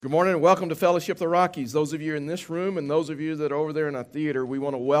Good morning and welcome to Fellowship of the Rockies. Those of you in this room and those of you that are over there in our theater, we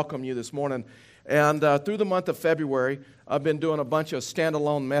want to welcome you this morning. And through the month of February, I've been doing a bunch of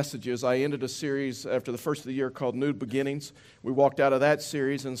standalone messages. I ended a series after the first of the year called New Beginnings. We walked out of that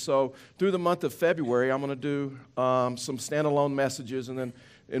series, and so through the month of February, I'm going to do some standalone messages, and then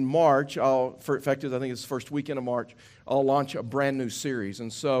in March, I think it's the first weekend of March, I'll launch a brand new series.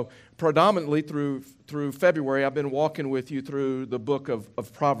 And so predominantly through February, I've been walking with you through the book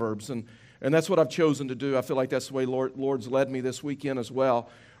of Proverbs. And that's what I've chosen to do. I feel like that's the way Lord's led me this weekend as well,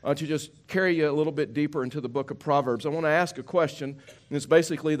 to just carry you a little bit deeper into the book of Proverbs. I want to ask a question, and it's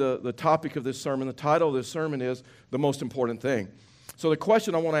basically the topic of this sermon. The title of this sermon is The Most Important Thing. So the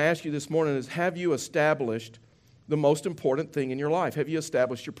question I want to ask you this morning is, have you established the most important thing in your life? Have you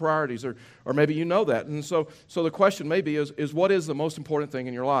established your priorities? Or maybe you know that. And so the question maybe is what is the most important thing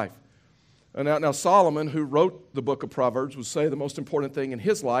in your life? And now Solomon, who wrote the book of Proverbs, would say the most important thing in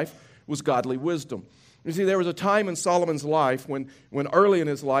his life was godly wisdom. You see, there was a time in Solomon's life when early in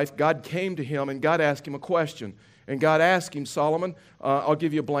his life, God came to him and God asked him a question. And God asked him, Solomon, I'll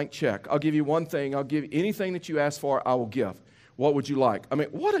give you a blank check. I'll give you one thing. I'll give anything that you ask for, I will give. What would you like? I mean,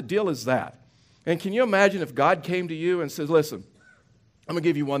 what a deal is that? And can you imagine if God came to you and says, listen, I'm going to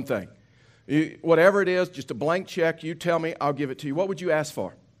give you one thing. Whatever it is, just a blank check, you tell me, I'll give it to you. What would you ask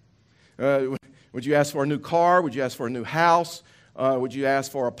for? Would you ask for a new car? Would you ask for a new house? Would you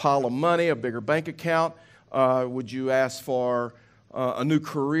ask for a pile of money, a bigger bank account? Would you ask for a new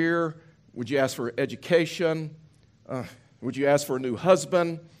career? Would you ask for education? Would you ask for a new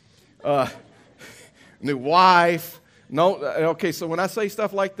husband? New wife? No? Okay, so when I say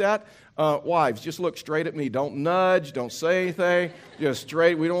stuff like that, wives, just look straight at me. Don't nudge. Don't say anything. Just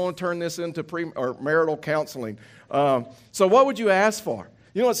straight. We don't want to turn this into marital counseling. So what would you ask for?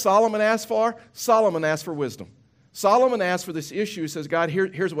 You know what Solomon asked for? Solomon asked for wisdom. Solomon asked for this issue. He says, God,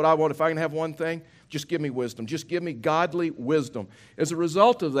 here's what I want. If I can have one thing, just give me wisdom. Just give me godly wisdom. As a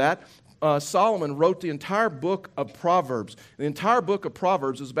result of that, Solomon wrote the entire book of Proverbs. The entire book of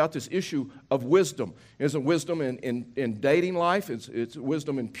Proverbs is about this issue of wisdom. It's a wisdom in dating life. It's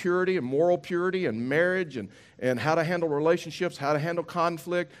wisdom in purity and moral purity and marriage and how to handle relationships, how to handle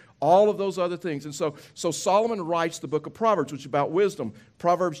conflict, all of those other things. And so Solomon writes the book of Proverbs, which is about wisdom.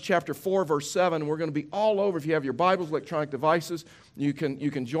 Proverbs chapter 4, verse 7. We're going to be all over. If you have your Bibles, electronic devices, you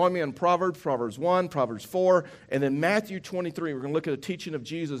can join me in Proverbs 1, Proverbs 4, and then Matthew 23. We're going to look at the teaching of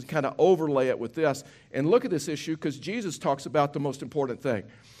Jesus and kind of overlay it with this and look at this issue because Jesus talks about the most important thing.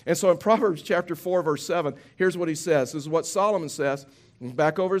 And so in Proverbs chapter 4, verse 7, here's what he says. This is what Solomon says.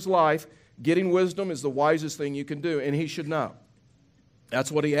 Back over his life, getting wisdom is the wisest thing you can do, and he should know. That's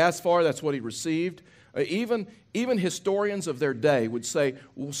what he asked for. That's what he received. Even historians of their day would say,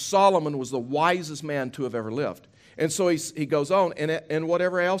 well, Solomon was the wisest man to have ever lived. And so he goes on, and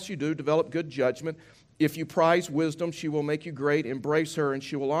whatever else you do, develop good judgment. If you prize wisdom, she will make you great. Embrace her, and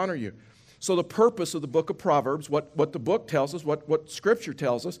she will honor you. So the purpose of the book of Proverbs, what the book tells us, what Scripture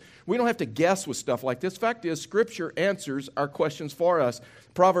tells us, we don't have to guess with stuff like this. Fact is, Scripture answers our questions for us.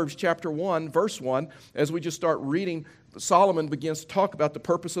 Proverbs chapter 1, verse 1, as we just start reading, Solomon begins to talk about the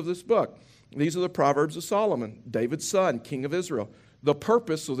purpose of this book. These are the Proverbs of Solomon, David's son, king of Israel. The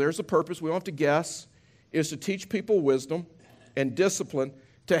purpose, so there's a purpose, we don't have to guess, is to teach people wisdom and discipline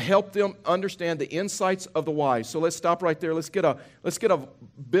to help them understand the insights of the wise. So let's stop right there. Let's get a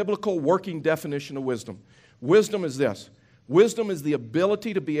biblical working definition of wisdom. Wisdom is this. Wisdom is the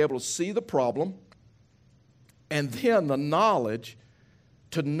ability to be able to see the problem and then the knowledge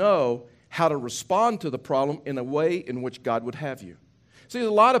to know how to respond to the problem in a way in which God would have you. See, there's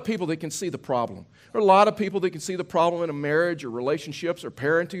a lot of people that can see the problem. There are a lot of people that can see the problem in a marriage or relationships or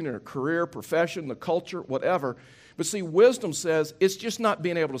parenting or career, profession, the culture, whatever. But see, wisdom says it's just not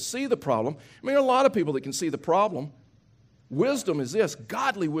being able to see the problem. I mean, there are a lot of people that can see the problem. Wisdom is this,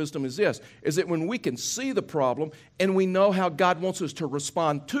 godly wisdom is this, is that when we can see the problem and we know how God wants us to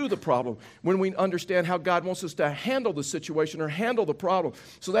respond to the problem, when we understand how God wants us to handle the situation or handle the problem.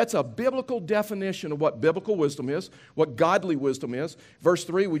 So that's a biblical definition of what biblical wisdom is, what godly wisdom is. Verse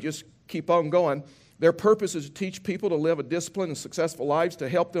 3, we just keep on going. Their purpose is to teach people to live a disciplined and successful lives, to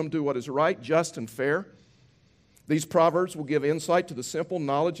help them do what is right, just, and fair. These proverbs will give insight to the simple,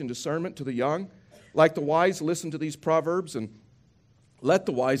 knowledge and discernment to the young. Like the wise, listen to these proverbs and let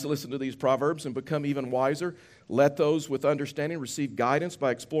the wise listen to these proverbs and become even wiser. Let those with understanding receive guidance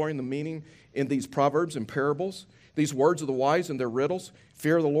by exploring the meaning in these proverbs and parables. These words of the wise and their riddles.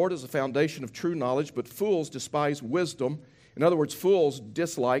 Fear of the Lord is the foundation of true knowledge, but fools despise wisdom. In other words, fools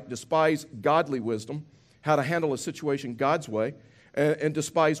despise godly wisdom, how to handle a situation God's way. and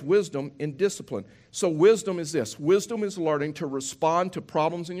despise wisdom in discipline. So wisdom is this. Wisdom is learning to respond to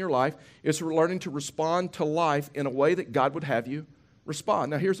problems in your life. It's learning to respond to life in a way that God would have you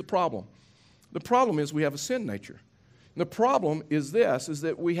respond. Now here's the problem. The problem is we have a sin nature. And the problem is this, is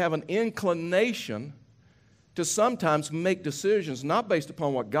that we have an inclination to sometimes make decisions not based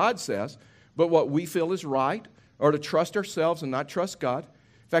upon what God says, but what we feel is right, or to trust ourselves and not trust God.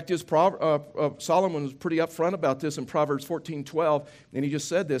 In fact, Solomon was pretty upfront about this in Proverbs 14:12, and he just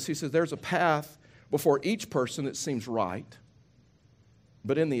said this. He says, there's a path before each person that seems right,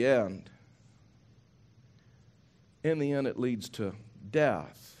 but in the end it leads to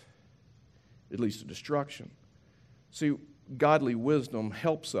death. It leads to destruction. See, godly wisdom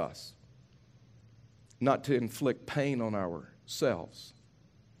helps us not to inflict pain on ourselves.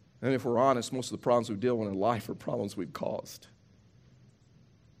 And if we're honest, most of the problems we deal with in life are problems we've caused.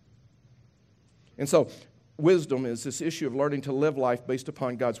 And so, wisdom is this issue of learning to live life based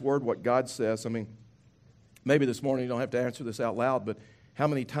upon God's Word, what God says. I mean, maybe this morning you don't have to answer this out loud, but how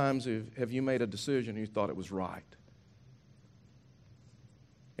many times have you made a decision and you thought it was right?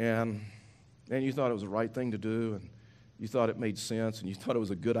 And you thought it was the right thing to do, and you thought it made sense, and you thought it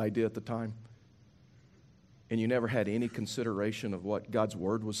was a good idea at the time, and you never had any consideration of what God's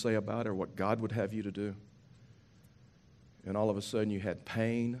Word would say about it or what God would have you to do. And all of a sudden you had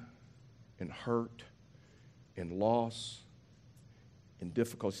pain and hurt and loss and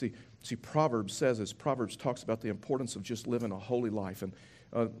difficulty. See, Proverbs says this. Proverbs talks about the importance of just living a holy life. And,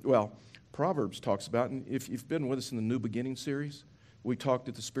 Proverbs talks about, and if you've been with us in the New Beginning series, we talked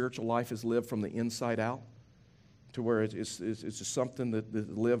that the spiritual life is lived from the inside out, to where it's just something that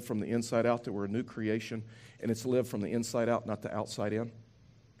lived from the inside out, that we're a new creation, and it's lived from the inside out, not the outside in.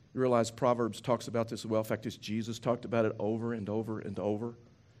 You realize Proverbs talks about this as well. In fact, Jesus talked about it over and over and over.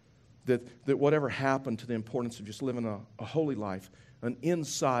 That whatever happened to the importance of just living a holy life, an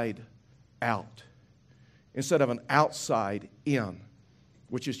inside out, instead of an outside in,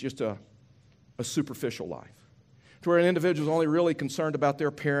 which is just a superficial life. To where an individual is only really concerned about their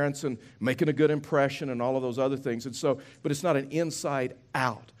appearance and making a good impression and all of those other things. And so, but it's not an inside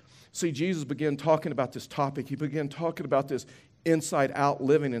out. See, Jesus began talking about this topic. He began talking about this inside out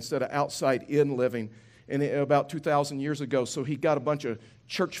living instead of outside in living. And about 2,000 years ago, so he got a bunch of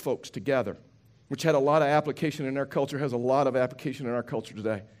church folks together, which had a lot of application in our culture, has a lot of application in our culture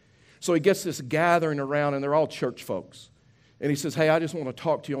today. So he gets this gathering around, and they're all church folks. And he says, hey, I just want to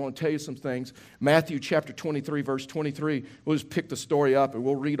talk to you. I want to tell you some things. Matthew chapter 23, verse 23. We'll just pick the story up, and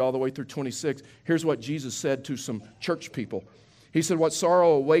we'll read all the way through 26. Here's what Jesus said to some church people. He said, what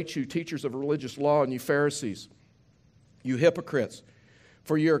sorrow awaits you, teachers of religious law, and you Pharisees, you hypocrites!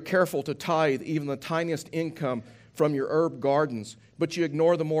 For you are careful to tithe even the tiniest income from your herb gardens, but you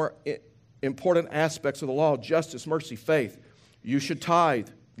ignore the more important aspects of the law, justice, mercy, faith. You should tithe,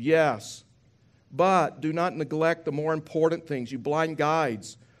 yes, but do not neglect the more important things. You blind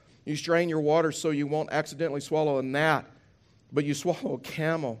guides. You strain your water so you won't accidentally swallow a gnat, but you swallow a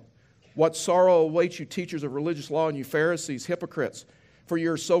camel. What sorrow awaits you, teachers of religious law, and you Pharisees, hypocrites, for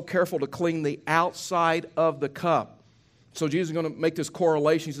you are so careful to clean the outside of the cup. So Jesus is going to make this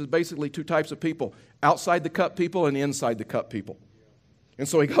correlation. He says basically two types of people, outside the cup people and inside the cup people. And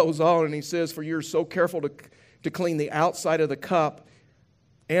so he goes on and he says, for you're so careful to clean the outside of the cup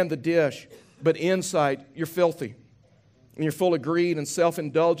and the dish, but inside you're filthy. And you're full of greed and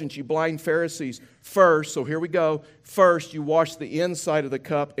self-indulgence, you blind Pharisees. First, so here we go, first you wash the inside of the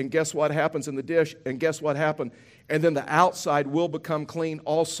cup, and guess what happens in the dish? And guess what happened? And then the outside will become clean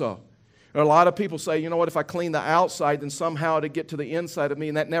also. And a lot of people say, you know what, if I clean the outside, then somehow it'll get to the inside of me,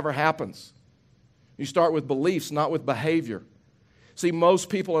 and that never happens. You start with beliefs, not with behavior. See, most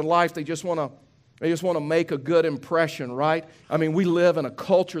people in life, they just want to make a good impression, right? I mean, we live in a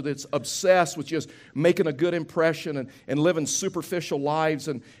culture that's obsessed with just making a good impression and living superficial lives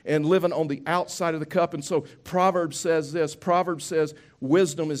and living on the outside of the cup. And so Proverbs says this. Proverbs says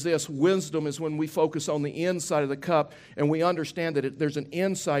wisdom is this. Wisdom is when we focus on the inside of the cup and we understand that there's an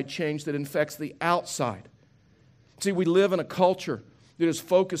inside change that infects the outside. See, we live in a culture that is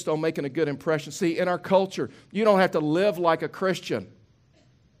focused on making a good impression. See, in our culture, you don't have to live like a Christian.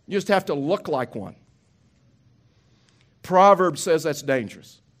 You just have to look like one. Proverbs says that's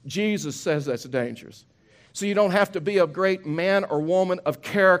dangerous. Jesus says that's dangerous. So you don't have to be a great man or woman of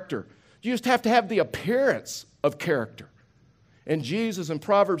character. You just have to have the appearance of character. And Jesus in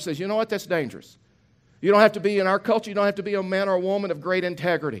Proverbs says, you know what, that's dangerous. You don't have to be, in our culture, you don't have to be a man or a woman of great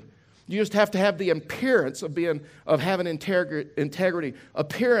integrity. You just have to have the appearance of having integrity,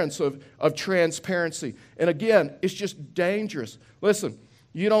 appearance of transparency. And again, it's just dangerous. Listen,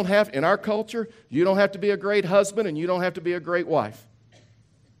 You don't have, in our culture, you don't have to be a great husband and you don't have to be a great wife.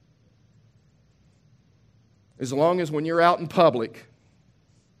 As long as when you're out in public,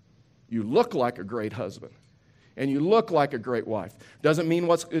 you look like a great husband and you look like a great wife.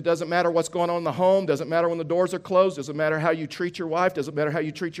 It doesn't matter what's going on in the home, doesn't matter when the doors are closed, doesn't matter how you treat your wife, doesn't matter how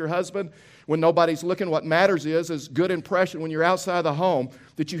you treat your husband. When nobody's looking, what matters is good impression when you're outside the home,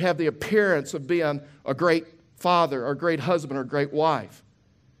 that you have the appearance of being a great father or a great husband or a great wife.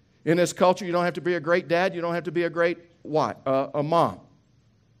 In this culture, you don't have to be a great dad, you don't have to be a great wife, a mom.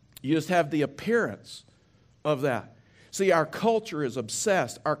 You just have the appearance of that. See, our culture is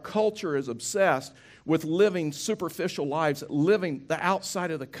obsessed. Our culture is obsessed with living superficial lives, living the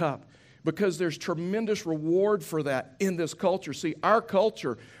outside of the cup, because there's tremendous reward for that in this culture. See, our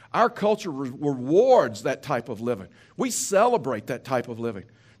culture rewards that type of living. We celebrate that type of living.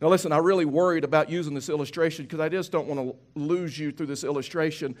 Now listen, I'm really worried about using this illustration because I just don't want to lose you through this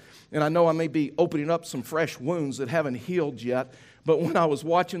illustration. And I know I may be opening up some fresh wounds that haven't healed yet. But when I was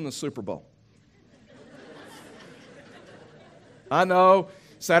watching the Super Bowl, I know,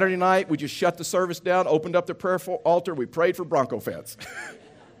 Saturday night, we just shut the service down, opened up the prayer altar, we prayed for Bronco fans.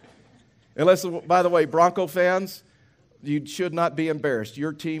 And listen, by the way, Bronco fans, you should not be embarrassed.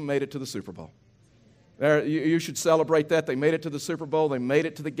 Your team made it to the Super Bowl. You should celebrate that. They made it to the Super Bowl. They made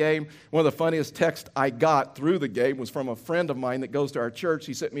it to the game. One of the funniest texts I got through the game was from a friend of mine that goes to our church.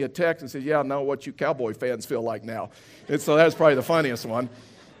 He sent me a text and said, yeah, I know what you Cowboy fans feel like now. And so that was probably the funniest one.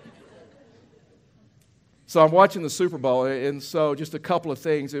 So I'm watching the Super Bowl, and so just a couple of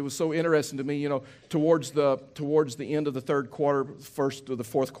things. It was so interesting to me, towards the end of the third quarter, first or the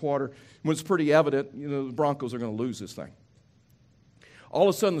fourth quarter, when it's pretty evident, the Broncos are going to lose this thing. All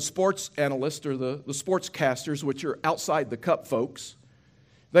of a sudden, the sports analysts or the sportscasters, which are outside the cup folks,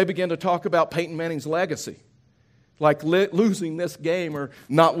 they begin to talk about Peyton Manning's legacy. Like losing this game or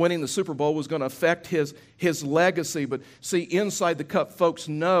not winning the Super Bowl was going to affect his legacy. But see, inside the cup folks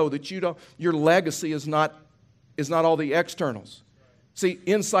know that your legacy is not all the externals. See,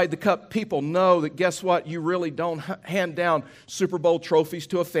 inside the cup people know that, guess what? You really don't hand down Super Bowl trophies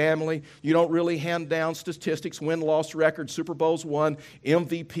to a family. You don't really hand down statistics, win-loss records, Super Bowls won,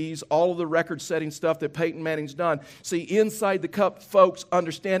 MVPs, all of the record-setting stuff that Peyton Manning's done. See, inside the cup folks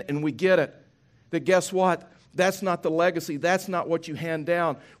understand, and we get it, that guess what? That's not the legacy. That's not what you hand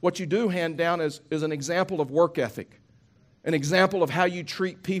down. What you do hand down is an example of work ethic, an example of how you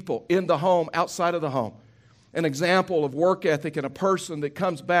treat people in the home, outside of the home, an example of work ethic in a person that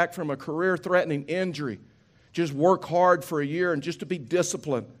comes back from a career-threatening injury, just work hard for a year and just to be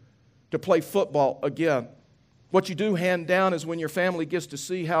disciplined, to play football again. What you do hand down is when your family gets to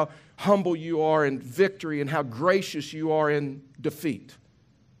see how humble you are in victory and how gracious you are in defeat.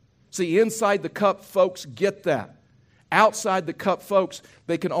 See, inside the cup folks get that. Outside the cup folks,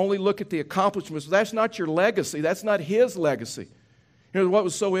 they can only look at the accomplishments. That's not your legacy. That's not his legacy. What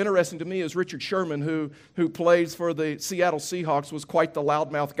was so interesting to me is Richard Sherman, who plays for the Seattle Seahawks, was quite the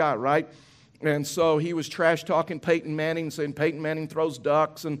loudmouth guy, right? And so he was trash-talking Peyton Manning, saying Peyton Manning throws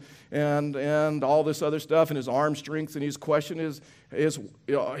ducks and all this other stuff, and his arm strength, and he was questioning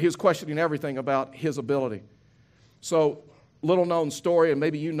everything about his ability. So, little-known story, and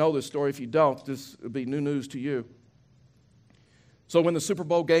maybe you know this story. If you don't, this will be new news to you. So when the Super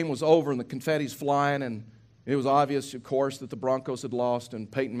Bowl game was over and the confetti's flying, and it was obvious, of course, that the Broncos had lost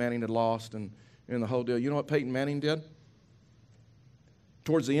and Peyton Manning had lost and the whole deal. You know what Peyton Manning did?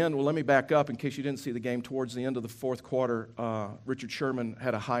 Towards the end, well, let me back up in case you didn't see the game. Towards the end of the fourth quarter, Richard Sherman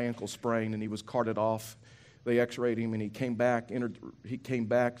had a high ankle sprain, and he was carted off. They x-rayed him, and he came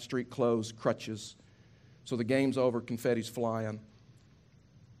back, street clothes, crutches. So the game's over, confetti's flying.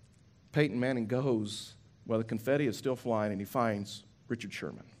 Peyton Manning goes, well, the confetti is still flying, and he finds Richard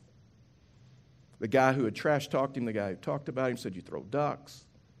Sherman. The guy who had trash-talked him, the guy who talked about him, said, you throw ducks.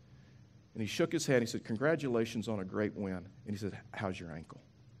 And he shook his head. He said, congratulations on a great win. And he said, how's your ankle?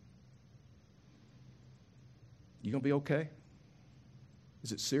 You going to be okay?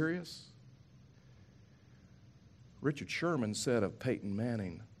 Is it serious? Richard Sherman said of Peyton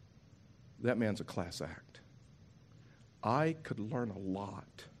Manning, that man's a class act. I could learn a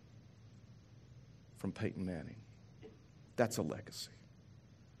lot from Peyton Manning. That's a legacy.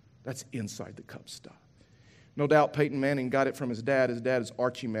 That's inside the cup stuff. No doubt Peyton Manning got it from his dad. His dad is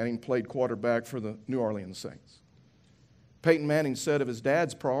Archie Manning, played quarterback for the New Orleans Saints. Peyton Manning said of his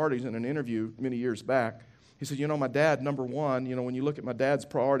dad's priorities in an interview many years back, he said, my dad, number one, when you look at my dad's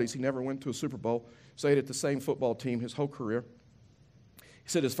priorities, he never went to a Super Bowl, stayed at the same football team his whole career. He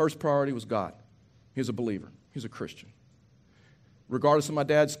said his first priority was God. He was a believer. He was a Christian. Regardless of my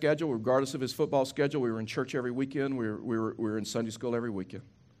dad's schedule, regardless of his football schedule, we were in church every weekend. We were in Sunday school every weekend.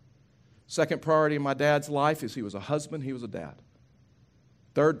 Second priority in my dad's life is he was a husband, he was a dad.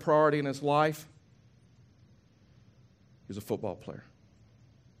 Third priority in his life, he was a football player.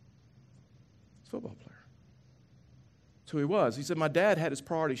 He's a football player. That's who he was. He said, my dad had his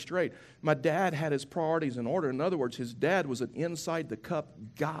priorities straight. My dad had his priorities in order. In other words, his dad was an inside-the-cup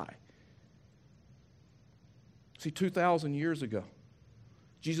guy. See, 2,000 years ago,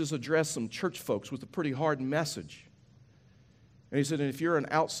 Jesus addressed some church folks with a pretty hard message. And he said, if you're an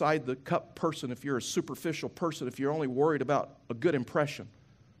outside-the-cup person, if you're a superficial person, if you're only worried about a good impression,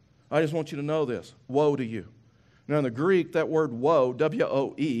 I just want you to know this. Woe to you. Now, in the Greek, that word woe,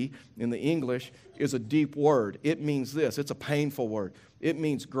 W-O-E, in the English, is a deep word. It means this. It's a painful word. It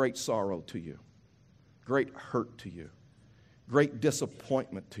means great sorrow to you, great hurt to you, great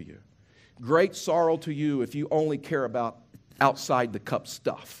disappointment to you, great sorrow to you if you only care about outside-the-cup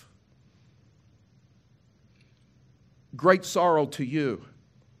stuff. Great sorrow to you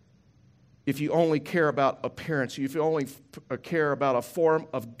if you only care about appearance, if you only care about a form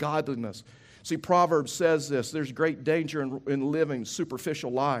of godliness. See, Proverbs says this, there's great danger in living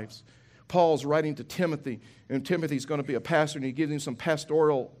superficial lives. Paul's writing to Timothy, and Timothy's going to be a pastor, and he gives him some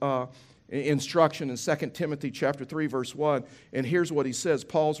pastoral instruction in 2 Timothy chapter 3, verse 1. And here's what he says.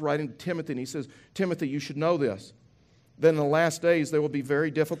 Paul's writing to Timothy, and he says, Timothy, you should know this. Then in the last days there will be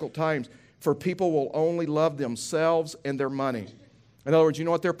very difficult times, for people will only love themselves and their money. In other words, you know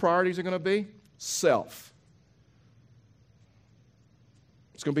what their priorities are going to be? Self.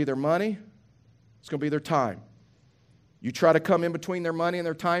 It's going to be their money. It's going to be their time. You try to come in between their money and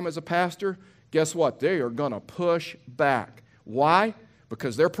their time as a pastor, guess what? They are going to push back. Why?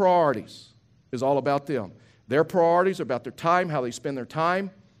 Because their priorities is all about them. Their priorities are about their time, how they spend their time,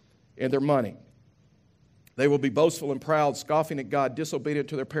 and their money. They will be boastful and proud, scoffing at God, disobedient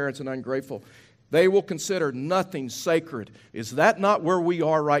to their parents, and ungrateful. They will consider nothing sacred. Is that not where we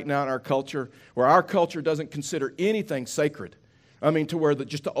are right now in our culture? Where our culture doesn't consider anything sacred. I mean, to where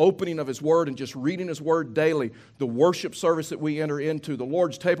just the opening of His Word and just reading His Word daily, the worship service that we enter into, the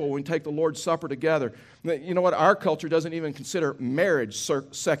Lord's table when we take the Lord's Supper together. You know what? Our culture doesn't even consider marriage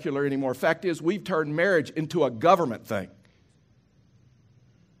secular anymore. Fact is, we've turned marriage into a government thing.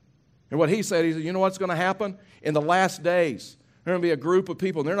 And what he said, you know what's going to happen? In the last days, there's going to be a group of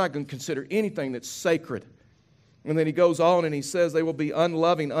people, and they're not going to consider anything that's sacred. And then he goes on and he says they will be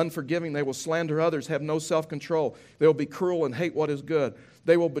unloving, unforgiving. They will slander others, have no self-control. They will be cruel and hate what is good.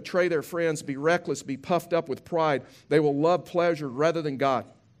 They will betray their friends, be reckless, be puffed up with pride. They will love pleasure rather than God.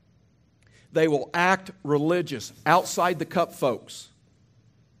 They will act religious, outside the cup folks.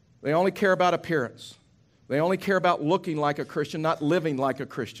 They only care about appearance. They only care about looking like a Christian, not living like a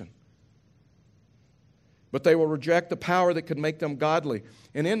Christian. But they will reject the power that could make them godly.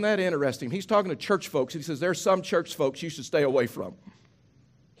 And isn't that interesting? He's talking to church folks. He says, there's some church folks you should stay away from.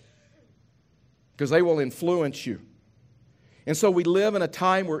 Because they will influence you. And so we live in a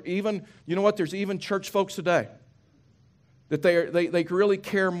time where even, you know what, there's even church folks today that they really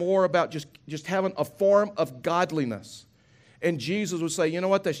care more about just having a form of godliness. And Jesus would say, you know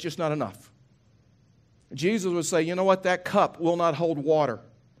what, that's just not enough. Jesus would say, you know what, that cup will not hold water.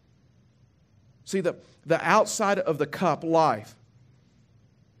 See, the outside of the cup life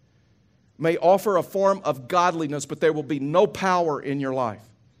may offer a form of godliness, but there will be no power in your life.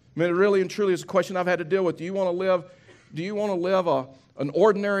 I mean, it really and truly is a question I've had to deal with. Do you want to live an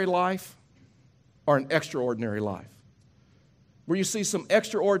ordinary life or an extraordinary life? Where you see some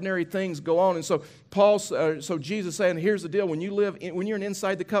extraordinary things go on. And so so Jesus saying, here's the deal. When you're an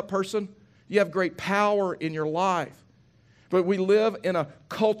inside the cup person, you have great power in your life. But we live in a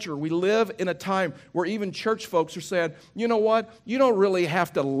culture, we live in a time where even church folks are saying, you know what, you don't really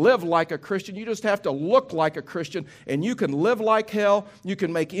have to live like a Christian, you just have to look like a Christian, and you can live like hell, you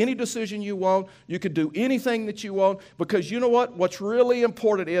can make any decision you want, you can do anything that you want, because you know what, what's really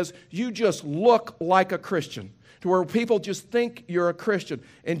important is you just look like a Christian, to where people just think you're a Christian.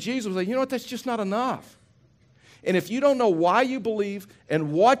 And Jesus was like, you know what, that's just not enough. And if you don't know why you believe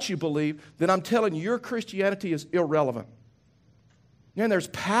and what you believe, then I'm telling you, your Christianity is irrelevant. And there's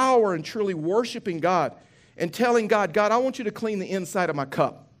power in truly worshiping God and telling God, God, I want you to clean the inside of my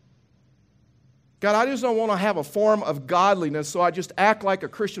cup. God, I just don't want to have a form of godliness, so I just act like a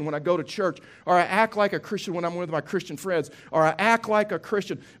Christian when I go to church, or I act like a Christian when I'm with my Christian friends, or I act like a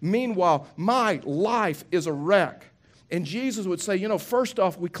Christian. Meanwhile, my life is a wreck. And Jesus would say, you know, first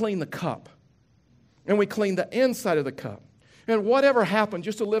off, we clean the cup, and we clean the inside of the cup. And whatever happened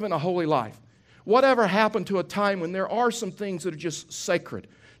just to live in a holy life, whatever happened to a time when there are some things that are just sacred,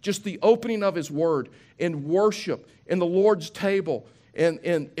 Just the opening of His Word and worship and the Lord's table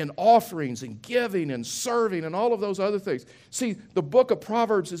and offerings and giving and serving and all of those other things. See, the book of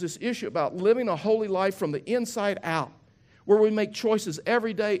Proverbs is this issue about living a holy life from the inside out, where we make choices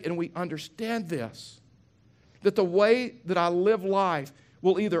every day and we understand this, that the way that I live life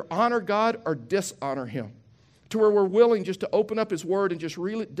will either honor God or dishonor Him, to where we're willing just to open up His Word and just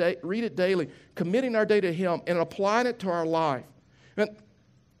read it daily, committing our day to Him and applying it to our life. And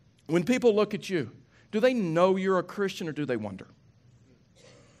when people look at you, do they know you're a Christian or do they wonder?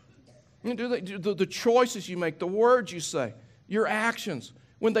 Do the choices you make, the words you say, your actions,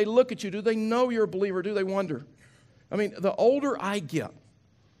 when they look at you, do they know you're a believer or do they wonder? I mean, the older I get,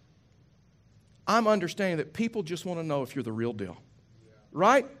 I'm understanding that people just want to know if you're the real deal.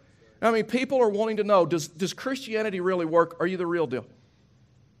 Right? I mean, people are wanting to know, does Christianity really work? Are you the real deal?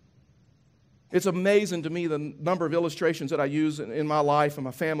 It's amazing to me the number of illustrations that I use in my life and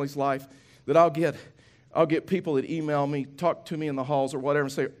my family's life, that I'll get people that email me, talk to me in the halls or whatever,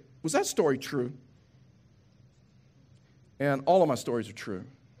 and say, was that story true? And all of my stories are true.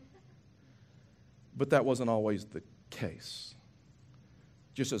 But that wasn't always the case.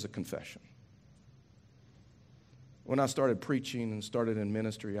 Just as a confession. When I started preaching and started in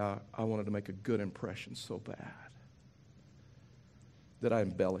ministry, I wanted to make a good impression so bad that I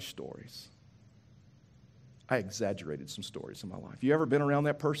embellished stories. I exaggerated some stories in my life. You ever been around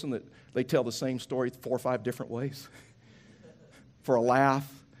that person that they tell the same story 4 or 5 different ways for a laugh,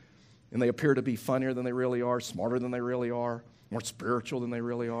 and they appear to be funnier than they really are, smarter than they really are, more spiritual than they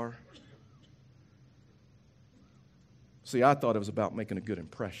really are? See, I thought it was about making a good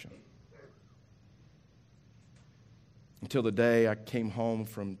impression. Until the day I came home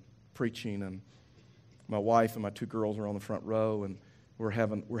from preaching, and my wife and my 2 girls are on the front row, and we're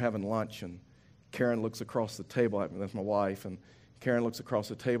having lunch, and Karen looks across the table at me. That's my wife, and Karen looks across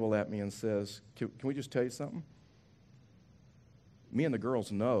the table at me and says, can we just tell you something? Me and the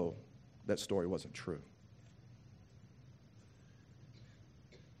girls know that story wasn't true.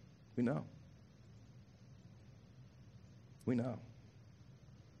 We know. We know.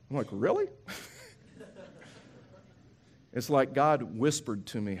 I'm like, really? It's like God whispered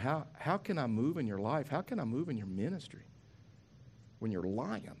to me, how can I move in your life? How can I move in your ministry when you're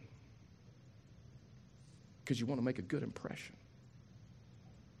lying? Because you want to make a good impression.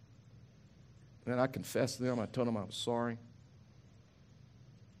 And I confessed to them. I told them I was sorry.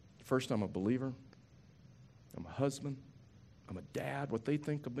 First, I'm a believer. I'm a husband. I'm a dad, what they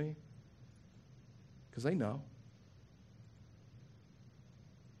think of me. Because they know.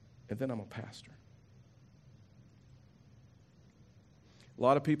 And then I'm a pastor. A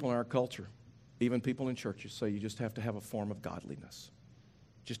lot of people in our culture, even people in churches, say you just have to have a form of godliness.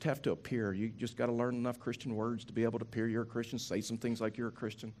 Just have to appear. You just got to learn enough Christian words to be able to appear you're a Christian, say some things like you're a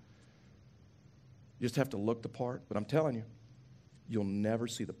Christian. You just have to look the part. But I'm telling you, you'll never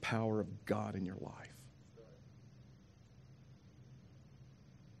see the power of God in your life.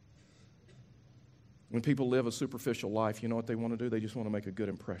 When people live a superficial life, you know what they want to do? They just want to make a good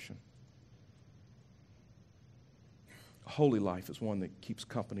impression. A holy life is one that keeps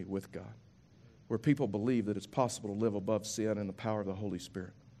company with God, where people believe that it's possible to live above sin and the power of the Holy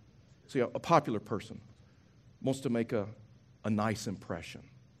Spirit. See, a popular person wants to make a nice impression,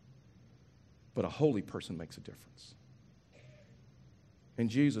 but a holy person makes a difference. And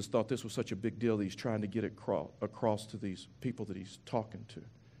Jesus thought this was such a big deal that he's trying to get it across to these people that he's talking to.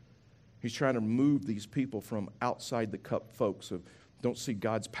 He's trying to move these people from outside the cup folks who don't see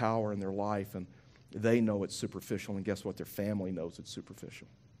God's power in their life, and they know it's superficial, and guess what? Their family knows it's superficial.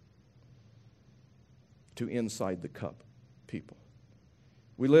 To inside the cup people.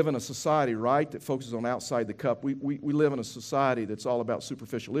 We live in a society, right, that focuses on outside the cup. We live in a society that's all about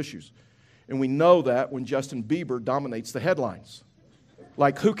superficial issues. And we know that when Justin Bieber dominates the headlines.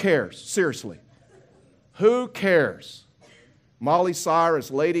 Like, who cares? Seriously. Who cares? Miley Cyrus,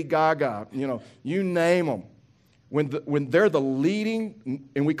 Lady Gaga, you name them. When they're the leading,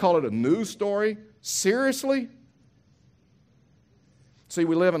 and we call it a news story, seriously? See,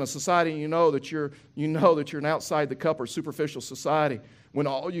 we live in a society, and you know that you're an outside the cup or superficial society when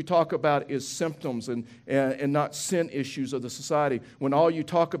all you talk about is symptoms and not sin issues of the society. When all you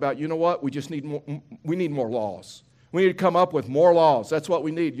talk about, you know what? We need more laws. We need to come up with more laws. That's what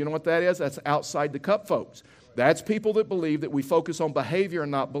we need. You know what that is? That's outside the cup folks. That's people that believe that we focus on behavior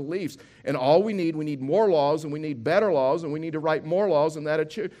and not beliefs. And all we need more laws, and we need better laws, and we need to write more laws, and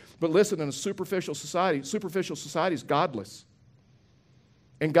that. But listen, in a superficial society is godless.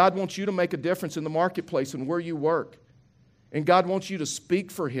 And God wants you to make a difference in the marketplace and where you work. And God wants you to speak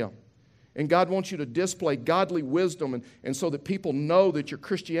for Him. And God wants you to display godly wisdom and so that people know that your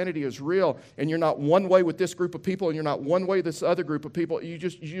Christianity is real and you're not one way with this group of people and you're not one way with this other group of people. You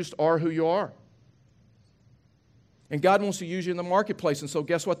just are who you are. And God wants to use you in the marketplace. And so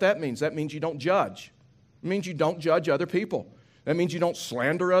guess what that means? That means you don't judge. It means you don't judge other people. That means you don't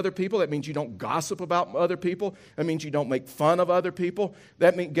slander other people. That means you don't gossip about other people. That means you don't make fun of other people.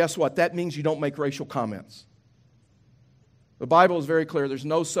 Guess what? That means you don't make racial comments. The Bible is very clear. There's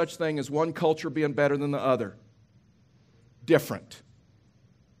no such thing as one culture being better than the other. Different.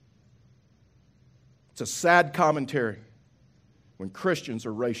 It's a sad commentary when Christians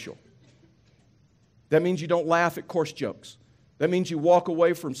are racial. That means you don't laugh at coarse jokes. That means you walk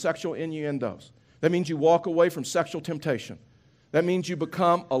away from sexual innuendos. That means you walk away from sexual temptation. That means you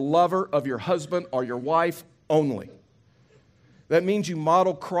become a lover of your husband or your wife only. That means you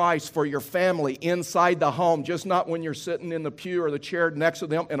model Christ for your family inside the home, just not when you're sitting in the pew or the chair next to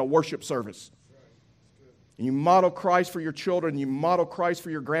them in a worship service. And you model Christ for your children, you model Christ for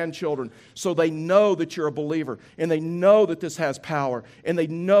your grandchildren, so they know that you're a believer, and they know that this has power, and they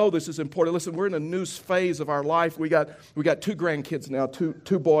know this is important. Listen, we're in a new phase of our life. We got two grandkids now,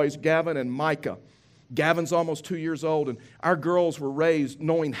 two boys, Gavin and Micah. Gavin's almost 2 years old, and our girls were raised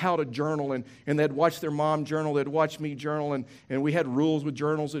knowing how to journal, and they'd watch their mom journal, they'd watch me journal, and we had rules with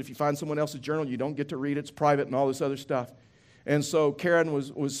journals that if you find someone else's journal, you don't get to read it, it's private and all this other stuff. And so Karen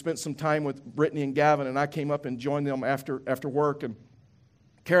was spent some time with Brittany and Gavin, and I came up and joined them after work, and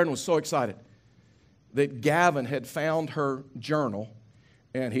Karen was so excited that Gavin had found her journal,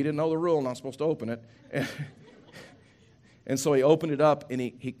 and he didn't know the rule, not supposed to open it, and so he opened it up, and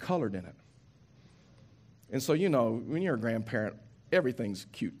he colored in it. And so, when you're a grandparent, everything's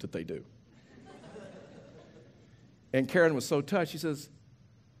cute that they do. And Karen was so touched, she says,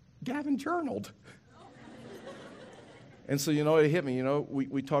 Gavin journaled. And so, it hit me,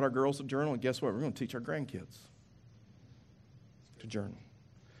 we taught our girls to journal, and guess what? We're going to teach our grandkids to journal.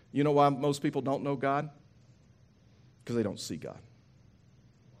 You know why most people don't know God? Because they don't see God.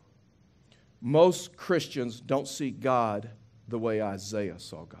 Most Christians don't see God the way Isaiah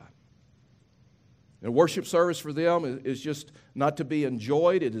saw God. And worship service for them is just not to be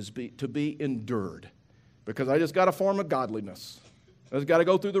enjoyed, it is to be endured. Because I just got a form of godliness. I just got to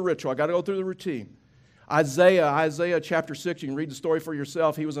go through the ritual. I got to go through the routine. Isaiah chapter 6, you can read the story for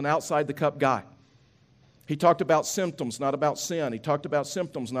yourself. He was an outside-the-cup guy. He talked about symptoms, not about sin. He talked about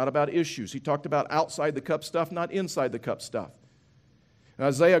symptoms, not about issues. He talked about outside-the-cup stuff, not inside-the-cup stuff. And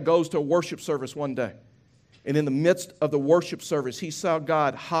Isaiah goes to a worship service one day. And in the midst of the worship service, he saw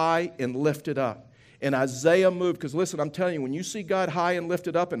God high and lifted up. And Isaiah moved, because listen, I'm telling you, when you see God high and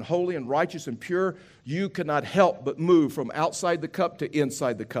lifted up and holy and righteous and pure, you cannot help but move from outside the cup to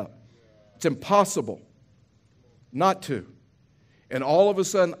inside the cup. It's impossible not to. And all of a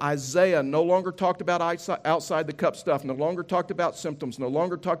sudden, Isaiah no longer talked about outside the cup stuff, no longer talked about symptoms, no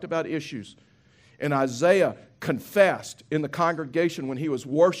longer talked about issues. And Isaiah confessed in the congregation when he was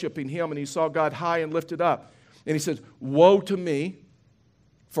worshiping him and he saw God high and lifted up. And he said, "Woe to me,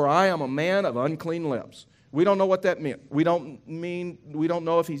 for I am a man of unclean lips." We don't know what that meant. We don't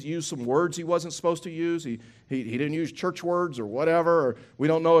know if he's used some words he wasn't supposed to use. He didn't use church words or whatever. Or we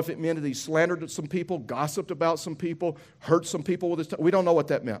don't know if it meant that he slandered some people, gossiped about some people, hurt some people with his tongue. We don't know what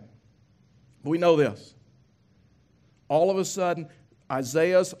that meant. But we know this. All of a sudden,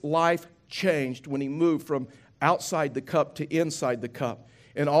 Isaiah's life changed when he moved from outside the cup to inside the cup.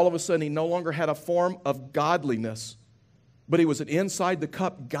 And all of a sudden, he no longer had a form of godliness, but he was an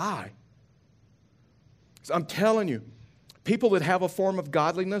inside-the-cup guy. So I'm telling you, people that have a form of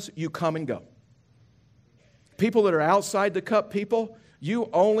godliness, you come and go. People that are outside-the-cup people, you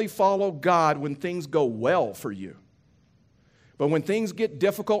only follow God when things go well for you. But when things get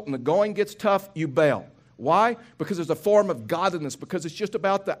difficult and the going gets tough, you bail. Why? Because there's a form of godliness, because it's just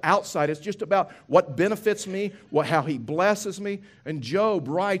about the outside. It's just about what benefits me, how he blesses me. And Job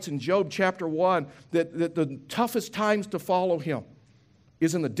writes in Job chapter 1 that the toughest times to follow him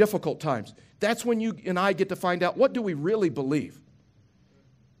is in the difficult times. That's when you and I get to find out, what do we really believe?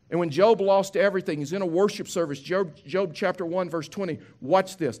 And when Job lost everything, he's in a worship service, Job chapter 1, verse 20.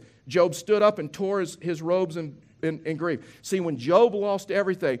 Watch this. Job stood up and tore his robes in grief. See, when Job lost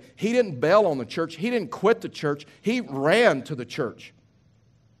everything, he didn't bail on the church. He didn't quit the church. He ran to the church.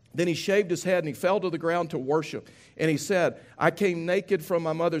 Then he shaved his head and he fell to the ground to worship. And he said, "I came naked from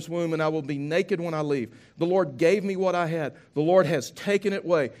my mother's womb, and I will be naked when I leave. The Lord gave me what I had. The Lord has taken it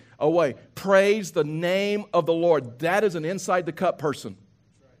away. Praise the name of the Lord." That is an inside-the-cup person.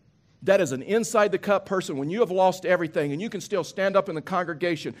 That is an inside-the-cup person when you have lost everything and you can still stand up in the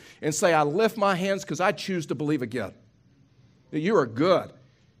congregation and say, "I lift my hands because I choose to believe again." You are good.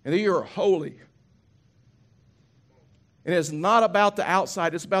 And that you are holy. And it's not about the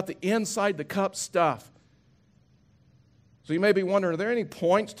outside, it's about the inside the cup stuff. So you may be wondering, are there any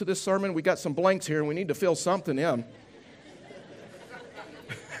points to this sermon? We got some blanks here and we need to fill something in.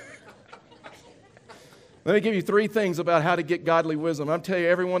 Let me give you 3 things about how to get godly wisdom. I'm telling you,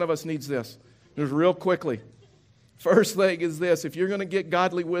 every one of us needs this. Just real quickly. First thing is this. If you're going to get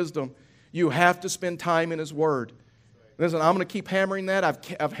godly wisdom, you have to spend time in His Word. Listen, I'm going to keep hammering that.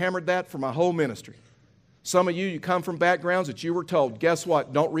 I've hammered that for my whole ministry. Some of you come from backgrounds that you were told, guess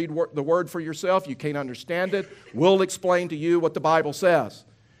what? Don't read the Word for yourself. You can't understand it. We'll explain to you what the Bible says.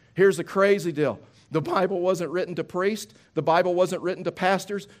 Here's the crazy deal. The Bible wasn't written to priests. The Bible wasn't written to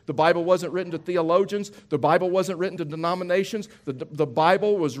pastors. The Bible wasn't written to theologians. The Bible wasn't written to denominations. The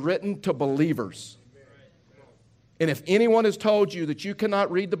Bible was written to believers. And if anyone has told you that you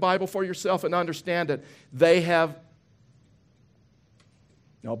cannot read the Bible for yourself and understand it, they have,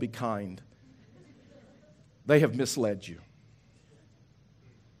 I'll be kind, they have misled you.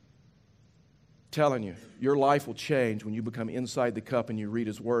 Telling you, your life will change when you become inside the cup and you read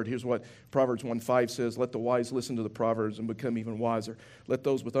His Word. Here's what Proverbs 1:5 says, let the wise listen to the Proverbs and become even wiser. Let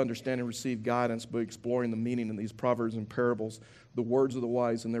those with understanding receive guidance by exploring the meaning in these Proverbs and parables, the words of the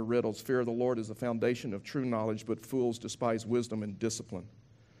wise and their riddles. Fear of the Lord is the foundation of true knowledge, but fools despise wisdom and discipline.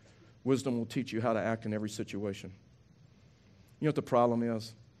 Wisdom will teach you how to act in every situation. You know what the problem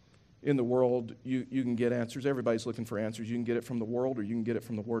is? In the world, you can get answers. Everybody's looking for answers. You can get it from the world or you can get it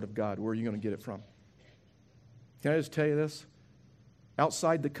from the Word of God. Where are you going to get it from? Can I just tell you this?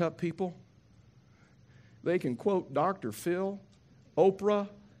 Outside the cup people, they can quote Dr. Phil, Oprah,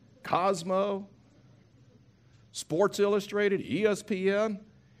 Cosmo, Sports Illustrated, ESPN.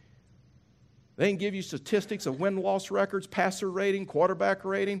 They can give you statistics of win-loss records, passer rating, quarterback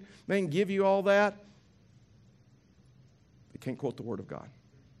rating. They can give you all that. They can't quote the Word of God.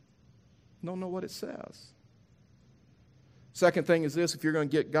 Don't know what it says. Second thing is this, if you're going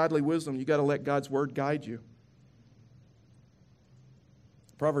to get godly wisdom, you've got to let God's Word guide you.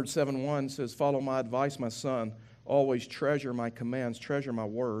 Proverbs 7:1 says, follow my advice, my son. Always treasure my commands, treasure my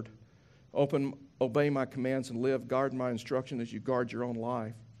word. Obey my commands and live. Guard my instruction as you guard your own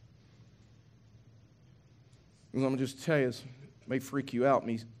life. And I'm going to just tell you, it may freak you out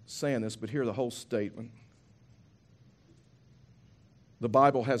me saying this, but hear the whole statement. The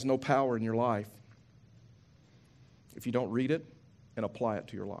Bible has no power in your life if you don't read it and apply it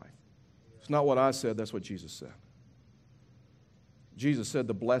to your life. It's not what I said, that's what Jesus said. Jesus said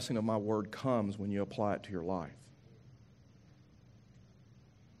the blessing of my word comes when you apply it to your life.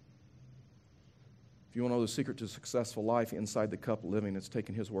 If you want to know the secret to successful life inside the cup living, it's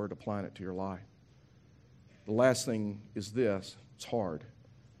taking His word, applying it to your life. The last thing is this, it's hard.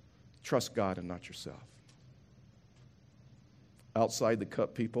 Trust God and not yourself. Outside the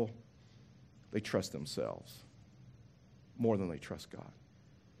cup people, they trust themselves more than they trust God.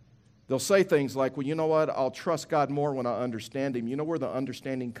 They'll say things like, well, you know what? I'll trust God more when I understand Him. You know where the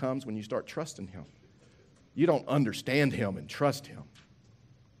understanding comes? When you start trusting Him. You don't understand Him and trust Him.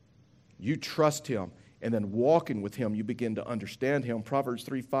 You trust Him, and then walking with Him, you begin to understand Him. Proverbs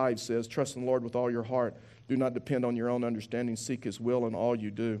 3:5 says, trust in the Lord with all your heart. Do not depend on your own understanding. Seek His will in all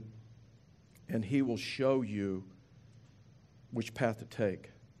you do, and He will show you which path to take.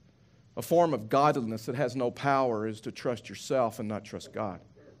 A form of godliness that has no power is to trust yourself and not trust God.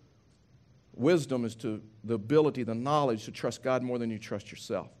 Wisdom is the ability, the knowledge to trust God more than you trust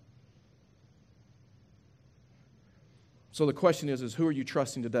yourself. So the question is who are you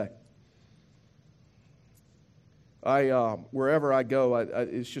trusting today? Wherever I go,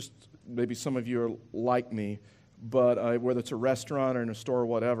 it's just maybe some of you are like me, but whether it's a restaurant or in a store or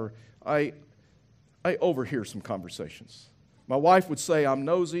whatever, I overhear some conversations. My wife would say, I'm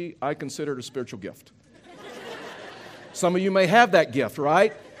nosy. I consider it a spiritual gift. Some of you may have that gift,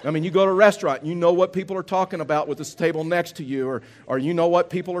 right? I mean, you go to a restaurant, you know what people are talking about with this table next to you, or you know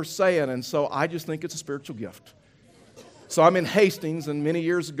what people are saying, and so I just think it's a spiritual gift. So I'm in Hastings, and many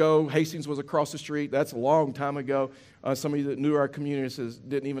years ago, Hastings was across the street. That's a long time ago. Some of you that knew our community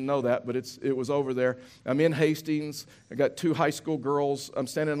didn't even know that, but it was over there. I'm in Hastings. I got 2 high school girls. I'm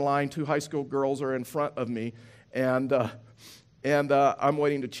standing in line. 2 high school girls are in front of me, and I'm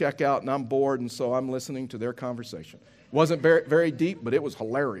waiting to check out, and I'm bored, and so I'm listening to their conversation. Wasn't very, very deep, but it was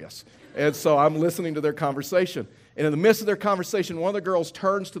hilarious. And so I'm listening to their conversation. And in the midst of their conversation, one of the girls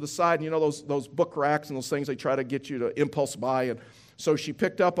turns to the side, and you know those book racks and those things they try to get you to impulse buy. And so she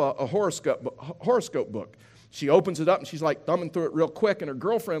picked up a horoscope book. She opens it up, and she's like thumbing through it real quick, and her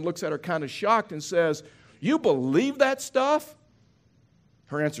girlfriend looks at her kind of shocked and says, "You believe that stuff?"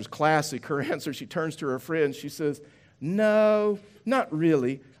 Her answer's classic. Her answer, she turns to her friend, she says, No, not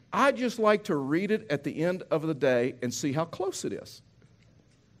really. I just like to read it at the end of the day and see how close it is.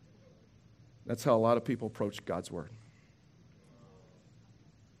 That's how a lot of people approach God's Word.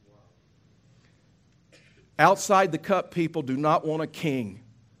 Outside the cup people do not want a king.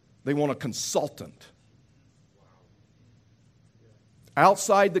 They want a consultant.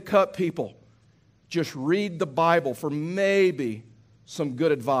 Outside the cup people just read the Bible for maybe some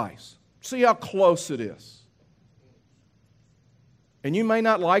good advice. See how close it is. And you may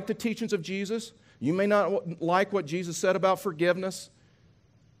not like the teachings of Jesus. You may not like what Jesus said about forgiveness,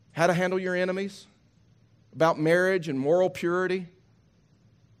 how to handle your enemies, about marriage and moral purity,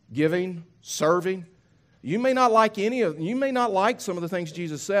 giving, serving. You may not like some of the things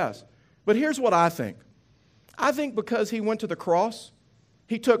Jesus says. But here's what I think. I think because he went to the cross,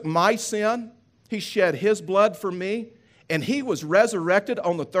 he took my sin, he shed his blood for me, and he was resurrected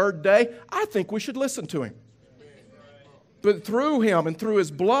on the third day, I think we should listen to him. But through him and through his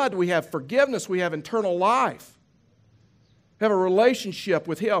blood, we have forgiveness, we have eternal life. We have a relationship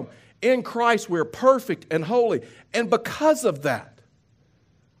with him. In Christ, we're perfect and holy. And because of that,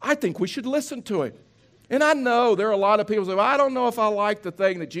 I think we should listen to him. And I know there are a lot of people who say, well, I don't know if I like the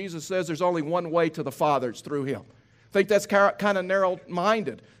thing that Jesus says there's only one way to the Father, it's through him. I think that's kind of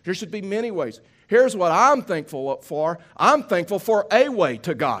narrow-minded. There should be many ways. Here's what I'm thankful for. I'm thankful for a way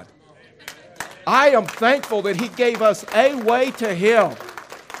to God. I am thankful that he gave us a way to him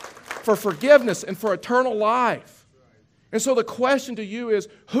for forgiveness and for eternal life. And so the question to you is,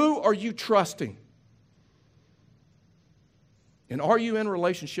 who are you trusting? And are you in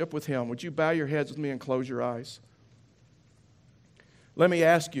relationship with him? Would you bow your heads with me and close your eyes? Let me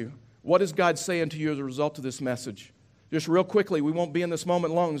ask you, what is God saying to you as a result of this message? Just real quickly, we won't be in this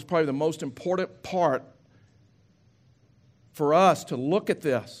moment long. It's probably the most important part for us to look at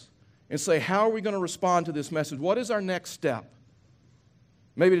this and say, how are we going to respond to this message? What is our next step?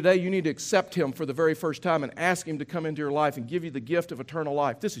 Maybe today you need to accept him for the very first time and ask him to come into your life and give you the gift of eternal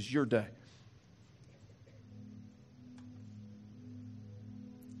life. This is your day.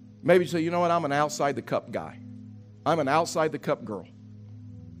 Maybe you say, you know what, I'm an outside the cup guy. I'm an outside the cup girl.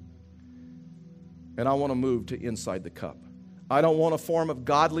 And I want to move to inside the cup. I don't want a form of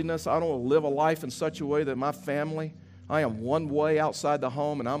godliness. I don't want to live a life in such a way that my family, I am one way outside the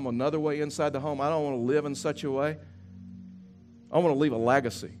home and I'm another way inside the home. I don't want to live in such a way. I want to leave a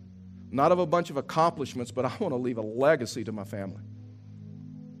legacy. Not of a bunch of accomplishments, but I want to leave a legacy to my family.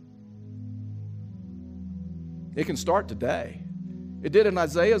 It can start today. It did in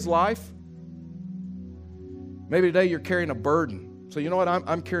Isaiah's life. Maybe today you're carrying a burden. So you know what?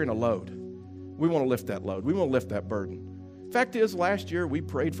 I'm carrying a load. We want to lift that load. We want to lift that burden. Fact is, last year we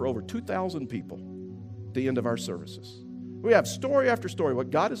prayed for over 2,000 people at the end of our services. We have story after story what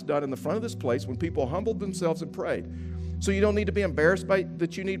God has done in the front of this place when people humbled themselves and prayed. So you don't need to be embarrassed by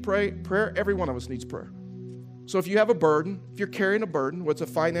that you need prayer. Every one of us needs prayer. So if you have a burden, if you're carrying a burden, whether it's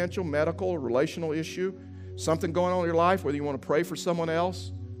a financial, medical, or relational issue, something going on in your life, whether you want to pray for someone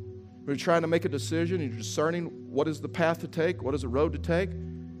else, or you're trying to make a decision, you're discerning what is the path to take, what is the road to take.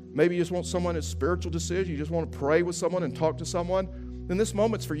 Maybe you just want someone, a spiritual decision, you just want to pray with someone and talk to someone, then this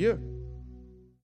moment's for you.